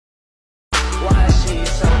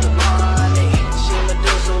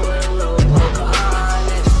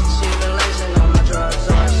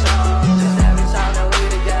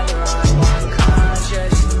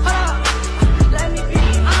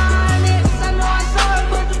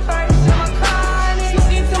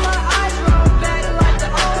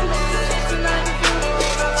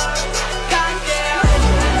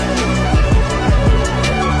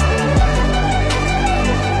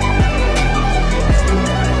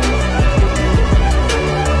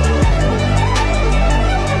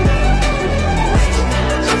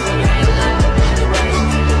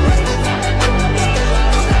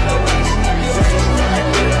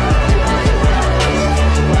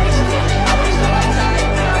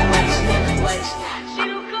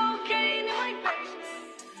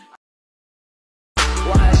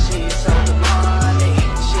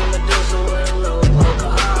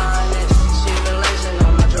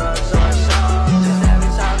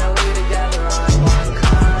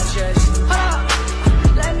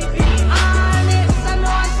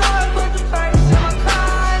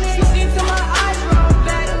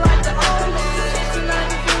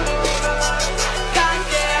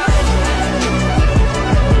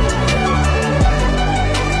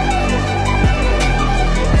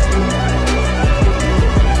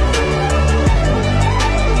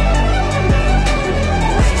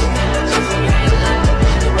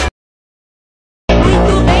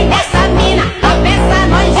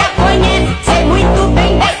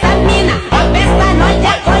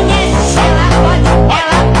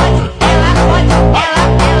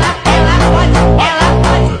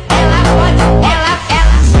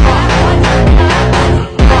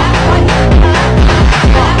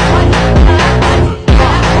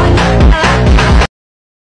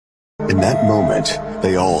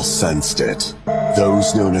They all sensed it.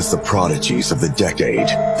 Those known as the prodigies of the decade,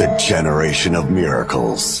 the generation of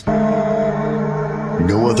miracles.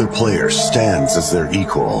 No other player stands as their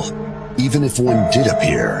equal. Even if one did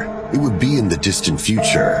appear, it would be in the distant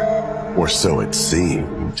future, or so it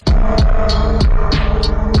seemed.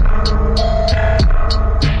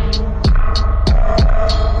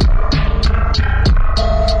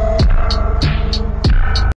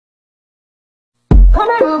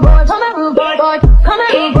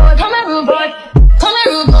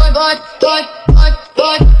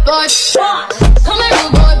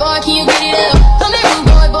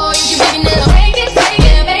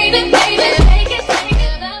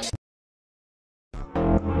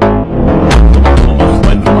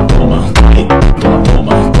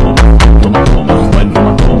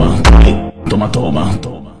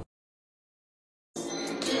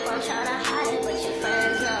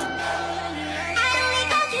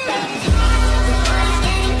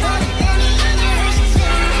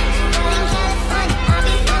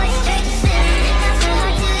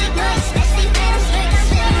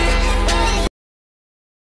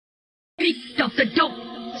 Off the dope,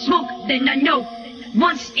 smoke, then I know.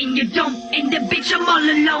 Once in your dome, and the bitch I'm all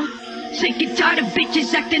alone. Sick and tired of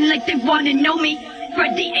bitches acting like they wanna know me.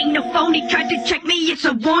 Freddy ain't no phony, tried to check me, it's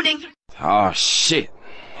a warning. Oh shit,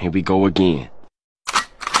 here we go again. I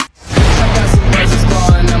got some verses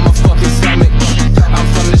falling on my fucking stomach. I'm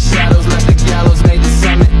from the shadows, like the gallows made the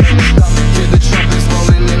summit. Hear the trumpets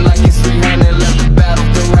rolling in like it's 300. Left the battle,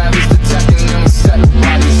 the ravage detecting, and we set the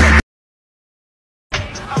bodies up.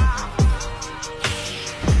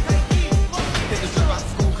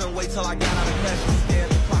 Till I got out of class, scared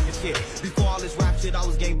the pocket shit. Before all this rap shit, I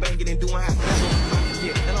was gang banging and doing half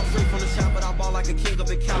shit. And I'm straight from the shop, but I ball like a king of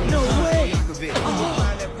the county. No way! I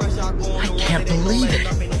can't believe it.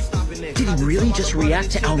 Did he really just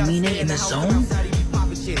react to Almine in the zone?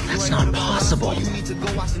 That's not possible.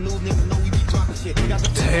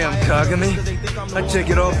 Damn, Kagami. I take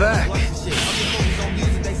it all back.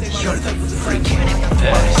 You're the freaking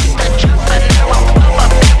best.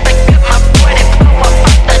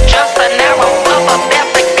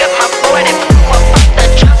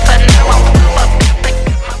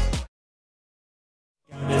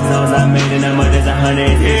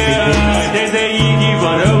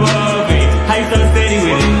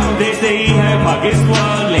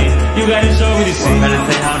 You gotta show me the shit. Gotta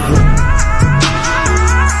say how to.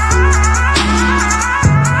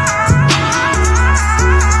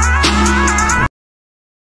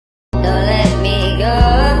 Don't let me go,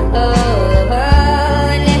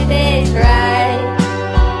 and if it's right,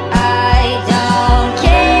 I don't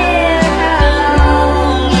care how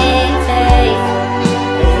long it takes.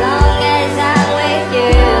 As long as I'm with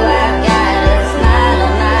you, I've got a smile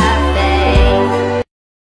on my face.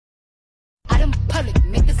 I don't public,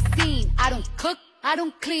 make a scene. I don't cook, I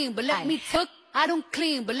don't clean, but let me cook. I don't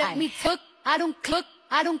clean, but let me cook. I don't cook,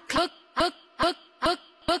 I don't cook.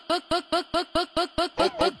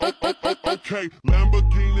 Okay,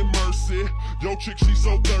 Lamborghini Mercy, yo chick she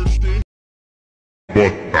so thirsty.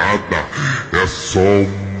 Botada, é só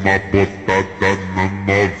uma botada na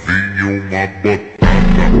novinha, uma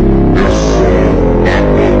botada. É só uma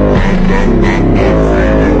botada na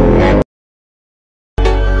novinha.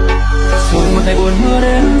 Rồi một ngày buồn mưa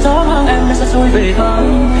đến, gió mang em đã xa xôi về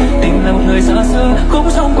thăm. Tình là một người xa xưa,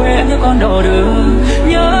 cũng sống quê em như con đò đưa.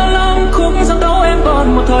 Nhớ lắm khúc dòng tấu em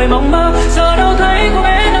còn một thời mong mơ. Giờ đâu thấy cô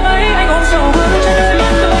bé năm ấy anh ôm sầu vương. Trên đời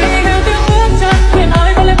lòng tôi nghe tiếng bước chân, hẹn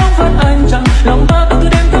ai có lẽ bóng phận anh chẳng. Lòng ta từng từ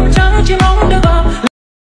đêm thâu trắng chỉ mong được vào.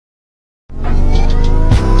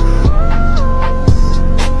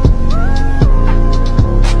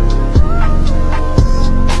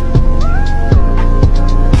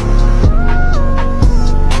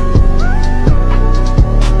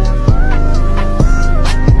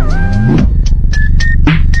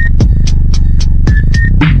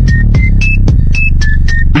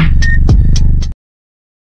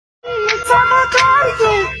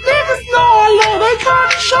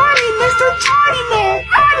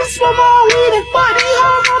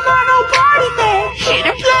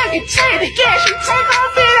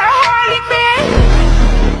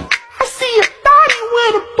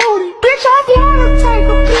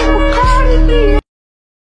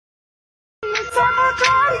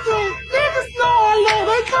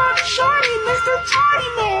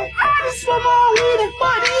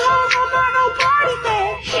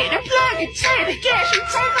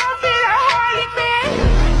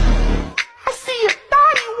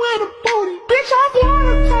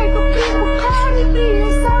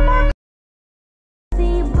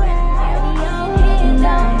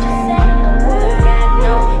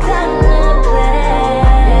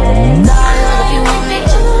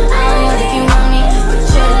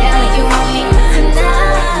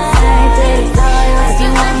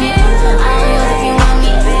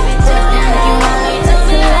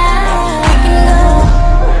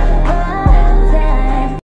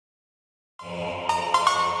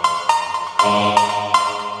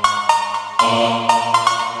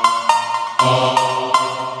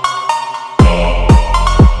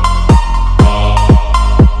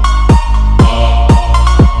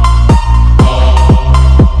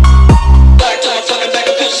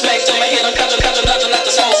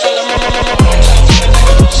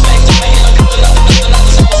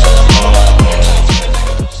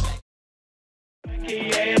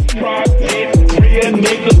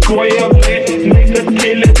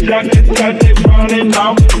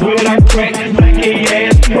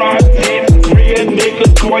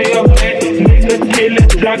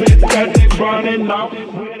 got it running off.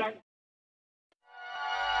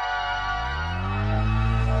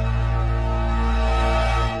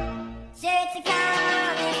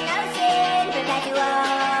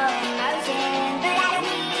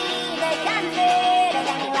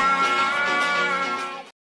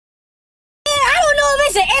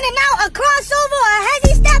 A crossover, a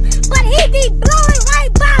heavy step, but he be blowing right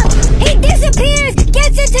by. He disappears,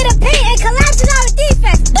 gets into the paint, and collapses out of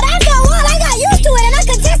defense. But after a while, I got used to it, and I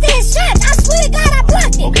contested his shots. I swear to God, I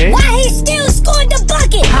blocked it. Okay. Why he still scored the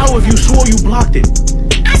bucket? How if you swore you blocked it?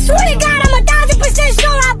 I swear to God, I'm 1,000%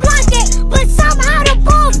 sure I blocked it. But somehow the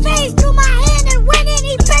ball phased through my hand and went in.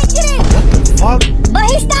 He banked it in. What the fuck? But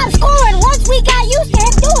he stopped scoring once we got used to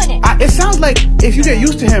him doing it. It sounds like if you get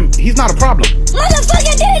used to him, he's not a problem.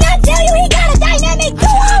 Motherfucker, didn't I tell you he got a dynamic